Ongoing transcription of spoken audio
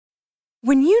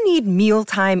When you need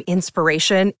mealtime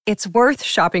inspiration, it's worth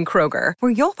shopping Kroger,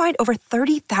 where you'll find over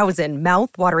 30,000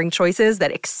 mouth-watering choices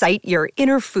that excite your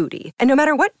inner foodie. And no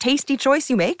matter what tasty choice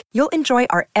you make, you'll enjoy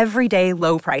our everyday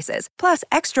low prices, plus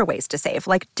extra ways to save,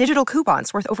 like digital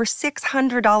coupons worth over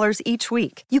 $600 each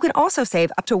week. You can also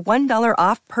save up to $1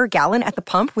 off per gallon at the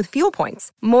pump with fuel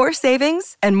points. More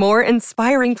savings and more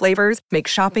inspiring flavors make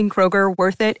shopping Kroger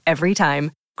worth it every time.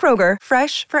 Kroger,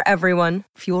 fresh for everyone.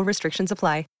 Fuel restrictions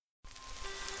apply.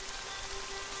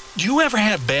 Do you ever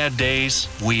have bad days?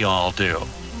 We all do.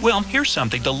 Well, here's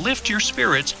something to lift your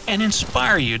spirits and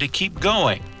inspire you to keep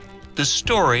going. The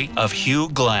story of Hugh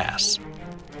Glass.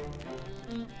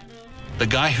 The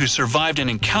guy who survived an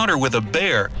encounter with a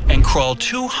bear and crawled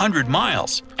 200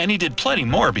 miles, and he did plenty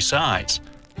more besides.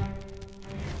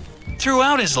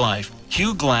 Throughout his life,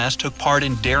 Hugh Glass took part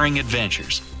in daring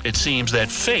adventures. It seems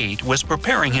that fate was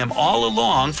preparing him all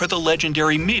along for the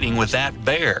legendary meeting with that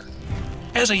bear.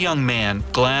 As a young man,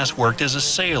 Glass worked as a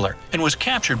sailor and was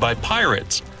captured by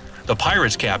pirates. The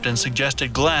pirates' captain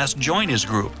suggested Glass join his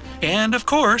group, and of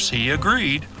course, he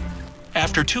agreed.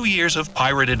 After 2 years of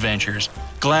pirate adventures,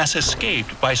 Glass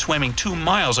escaped by swimming 2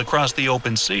 miles across the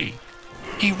open sea.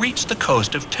 He reached the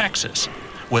coast of Texas.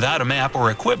 Without a map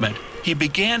or equipment, he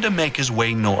began to make his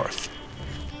way north.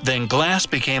 Then Glass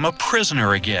became a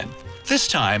prisoner again. This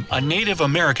time, a Native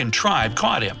American tribe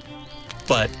caught him.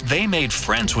 But they made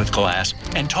friends with Glass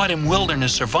and taught him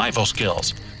wilderness survival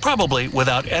skills, probably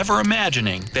without ever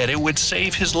imagining that it would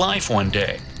save his life one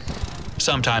day.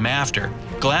 Sometime after,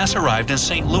 Glass arrived in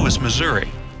St. Louis, Missouri.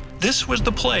 This was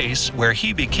the place where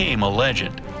he became a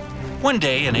legend. One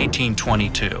day in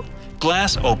 1822,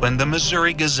 Glass opened the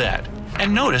Missouri Gazette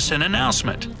and noticed an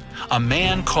announcement. A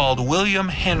man called William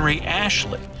Henry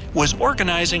Ashley was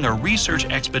organizing a research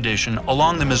expedition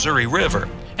along the Missouri River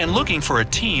and looking for a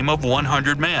team of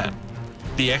 100 men.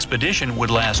 The expedition would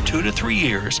last 2 to 3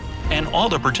 years, and all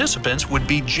the participants would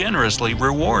be generously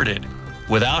rewarded.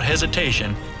 Without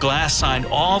hesitation, Glass signed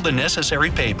all the necessary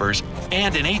papers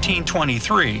and in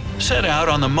 1823 set out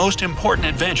on the most important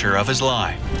adventure of his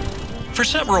life. For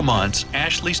several months,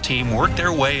 Ashley's team worked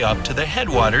their way up to the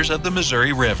headwaters of the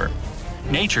Missouri River.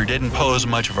 Nature didn't pose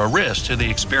much of a risk to the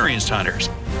experienced hunters,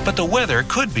 but the weather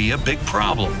could be a big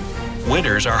problem.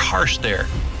 Winters are harsh there,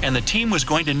 and the team was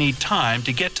going to need time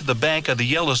to get to the bank of the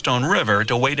Yellowstone River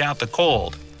to wait out the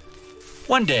cold.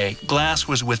 One day, Glass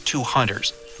was with 2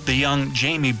 hunters, the young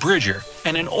Jamie Bridger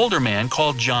and an older man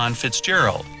called John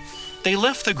Fitzgerald. They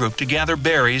left the group to gather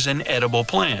berries and edible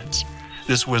plants.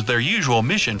 This was their usual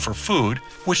mission for food,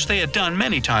 which they had done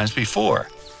many times before.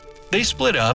 They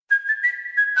split up.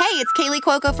 Hey, it's Kaylee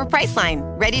Cuoco for Priceline.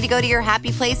 Ready to go to your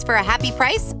happy place for a happy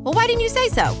price? Well, why didn't you say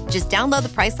so? Just download the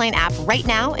Priceline app right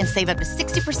now and save up to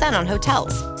 60% on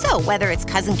hotels. So whether it's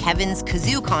Cousin Kevin's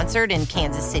Kazoo Concert in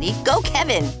Kansas City, go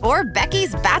Kevin, or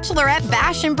Becky's Bachelorette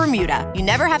Bash in Bermuda, you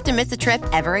never have to miss a trip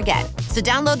ever again. So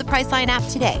download the Priceline app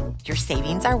today. Your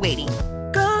savings are waiting.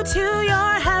 Go to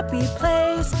your happy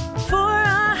place for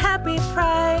a happy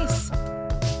price.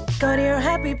 Go to your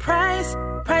happy price,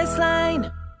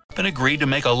 Priceline. And agreed to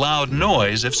make a loud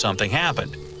noise if something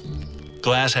happened.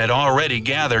 Glass had already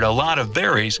gathered a lot of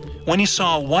berries when he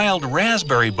saw wild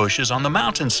raspberry bushes on the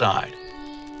mountainside.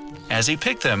 As he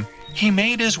picked them, he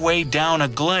made his way down a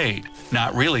glade,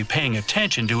 not really paying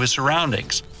attention to his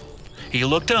surroundings. He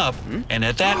looked up and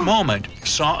at that moment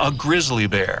saw a grizzly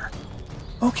bear.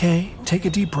 Okay, take a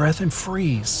deep breath and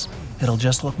freeze. It'll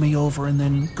just look me over and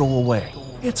then go away.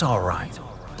 It's all right,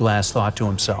 Glass thought to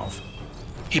himself.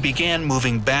 He began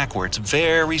moving backwards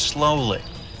very slowly,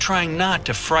 trying not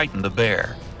to frighten the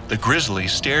bear. The grizzly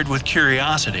stared with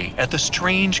curiosity at the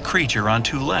strange creature on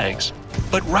 2 legs.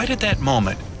 But right at that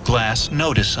moment, Glass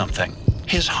noticed something.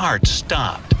 His heart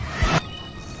stopped.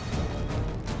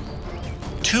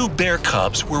 2 bear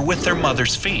cubs were with their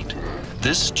mother's feet.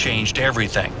 This changed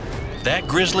everything. That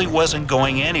grizzly wasn't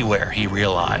going anywhere, he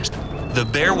realized. The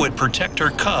bear would protect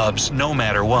her cubs no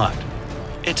matter what.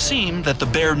 It seemed that the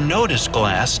bear noticed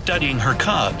Glass studying her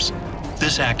cubs.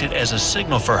 This acted as a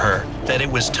signal for her that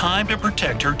it was time to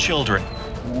protect her children.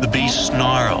 The beast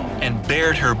snarled and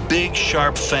bared her big,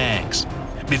 sharp fangs.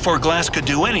 Before Glass could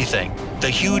do anything,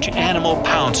 the huge animal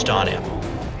pounced on him.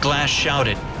 Glass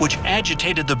shouted, which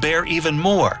agitated the bear even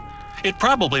more. It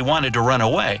probably wanted to run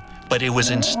away, but it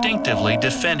was instinctively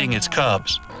defending its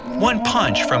cubs. One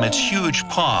punch from its huge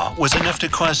paw was enough to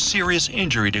cause serious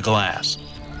injury to Glass.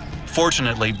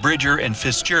 Fortunately, Bridger and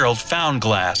Fitzgerald found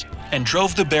Glass and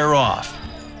drove the bear off.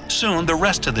 Soon, the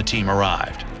rest of the team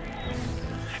arrived.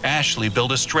 Ashley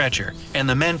built a stretcher, and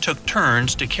the men took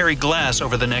turns to carry Glass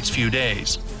over the next few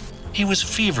days. He was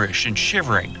feverish and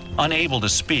shivering. unable to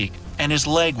speak, and his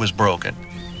leg was broken.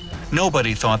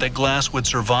 Nobody thought that Glass would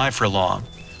survive for long,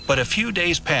 but a few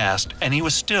days passed and he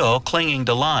was still clinging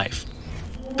to life.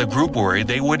 The group worried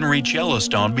they wouldn't reach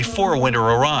Yellowstone before winter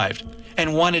arrived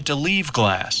and wanted to leave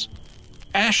Glass.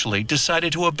 Ashley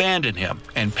decided to abandon him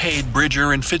and paid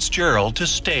Bridger and Fitzgerald to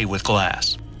stay with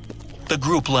Glass. The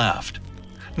group left.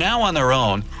 Now on their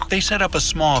own, they set up a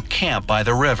small camp by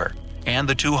the river, and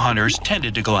the two hunters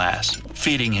tended to Glass,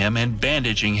 feeding him and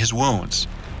bandaging his wounds.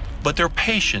 But their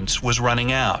patience was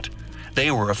running out. They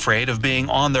were afraid of being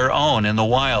on their own in the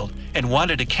wild and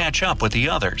wanted to catch up with the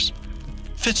others.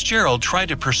 Fitzgerald tried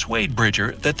to persuade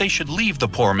Bridger that they should leave the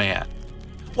poor man.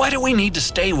 "Why do we need to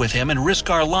stay with him and risk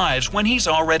our lives when he's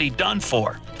already done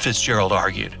for?" Fitzgerald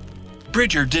argued.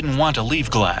 Bridger didn't want to leave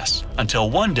Glass until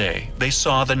one day they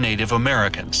saw the Native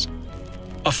Americans.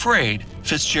 Afraid,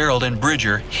 Fitzgerald and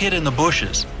Bridger hid in the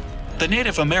bushes. The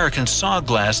Native Americans saw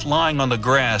Glass lying on the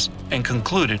grass and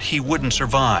concluded he wouldn't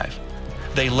survive.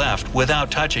 They left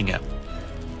without touching him.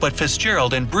 But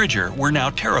Fitzgerald and Bridger were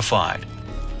now terrified.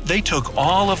 They took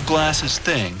all of Glass's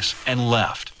things and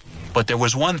left. But there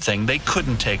was one thing they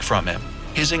couldn't take from him: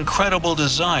 his incredible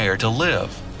desire to live.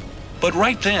 But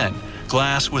right then,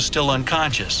 Glass was still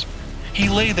unconscious. He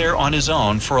lay there on his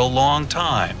own for a long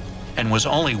time and was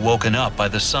only woken up by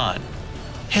the sun.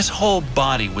 His whole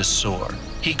body was sore.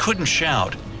 He couldn't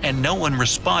shout, and no one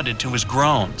responded to his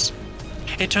groans.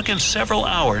 It took him several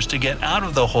hours to get out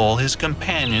of the hole his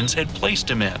companions had placed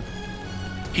him in.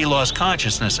 He lost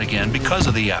consciousness again because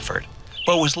of the effort,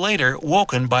 but was later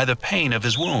woken by the pain of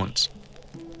his wounds.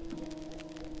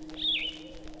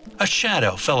 A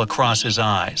shadow fell across his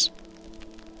eyes.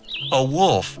 A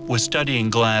wolf was studying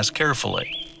Glass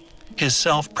carefully. His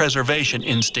self-preservation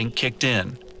instinct kicked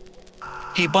in.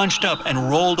 He bunched up and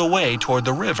rolled away toward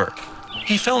the river.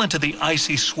 He fell into the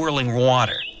icy, swirling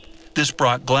water. This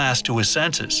brought Glass to his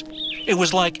senses. It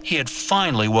was like he had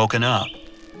finally woken up.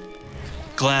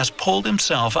 Glass pulled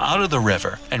himself out of the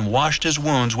river and washed his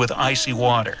wounds with icy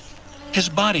water. His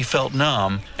body felt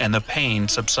numb and the pain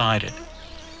subsided.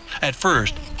 At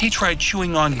first, he tried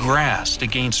chewing on grass to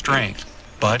gain strength,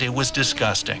 but it was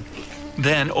disgusting.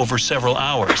 Then, over several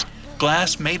hours,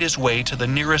 Glass made his way to the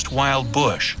nearest wild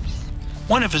bush.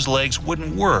 One of his legs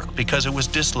wouldn't work because it was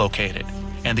dislocated,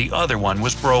 and the other one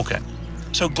was broken.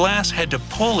 So Glass had to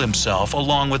pull himself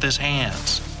along with his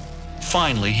hands.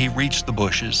 Finally, he reached the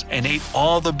bushes and ate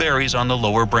all the berries on the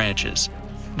lower branches.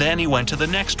 Then he went to the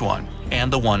next one,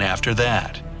 and the one after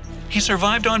that. He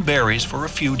survived on berries for a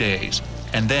few days,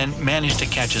 and then managed to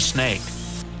catch a snake.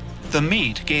 The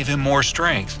meat gave him more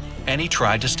strength, and he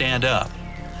tried to stand up.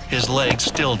 His legs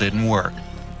still didn't work.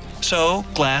 So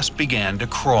Glass began to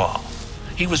crawl.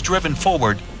 He was driven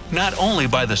forward not only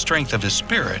by the strength of his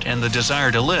spirit and the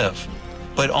desire to live,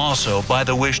 but also by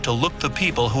the wish to look the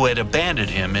people who had abandoned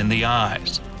him in the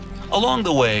eyes. Along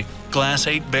the way, Glass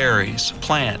ate berries,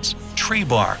 plants, tree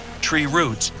bark, tree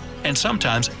roots, and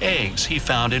sometimes eggs he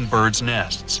found in birds'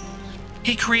 nests.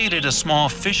 He created a small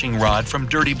fishing rod from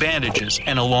dirty bandages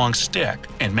and a long stick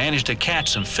and managed to catch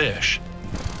some fish.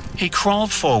 He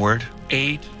crawled forward,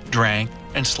 ate, drank,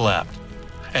 and slept.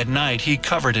 At night, he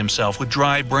covered himself with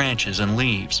dry branches and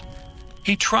leaves.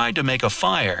 He tried to make a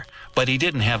fire, but he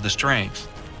didn't have the strength.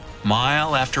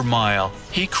 Mile after mile,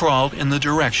 he crawled in the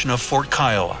direction of Fort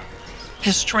Kiowa.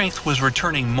 His strength was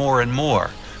returning more and more,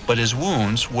 but his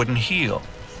wounds wouldn't heal.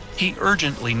 He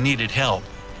urgently needed help,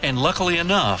 and luckily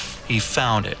enough, he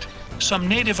found it. Some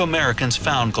Native Americans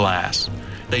found Glass.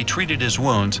 They treated his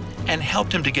wounds and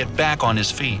helped him to get back on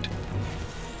his feet.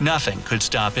 Nothing could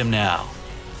stop him now.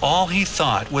 All he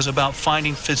thought was about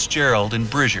finding Fitzgerald and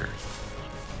Bridger.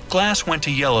 Glass went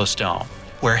to Yellowstone,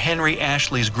 where Henry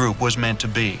Ashley's group was meant to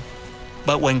be.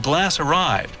 But when Glass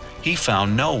arrived, he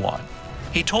found no one.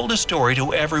 He told his story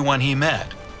to everyone he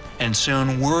met, and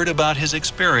soon word about his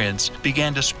experience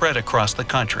began to spread across the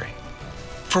country.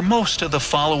 For most of the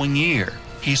following year,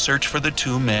 he searched for the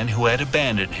two men who had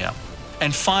abandoned him,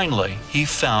 and finally he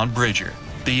found Bridger.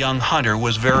 The young hunter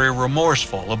was very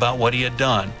remorseful about what he had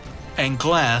done, and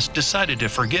Glass decided to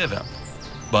forgive him.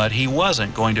 But he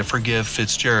wasn't going to forgive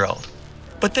Fitzgerald.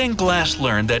 But then Glass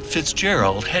learned that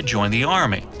Fitzgerald had joined the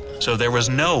army, so there was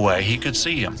no way he could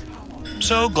see him.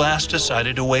 So Glass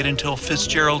decided to wait until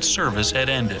Fitzgerald's service had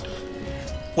ended.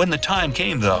 When the time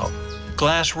came, though,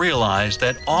 Glass realized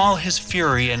that all his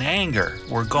fury and anger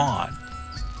were gone.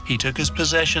 He took his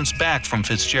possessions back from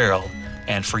Fitzgerald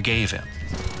and forgave him.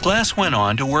 Glass went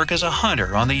on to work as a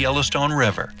hunter on the Yellowstone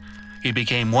River. He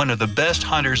became one of the best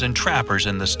hunters and trappers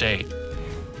in the state.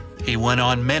 He went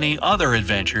on many other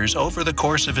adventures over the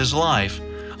course of his life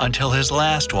until his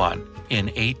last one in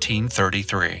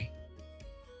 1833.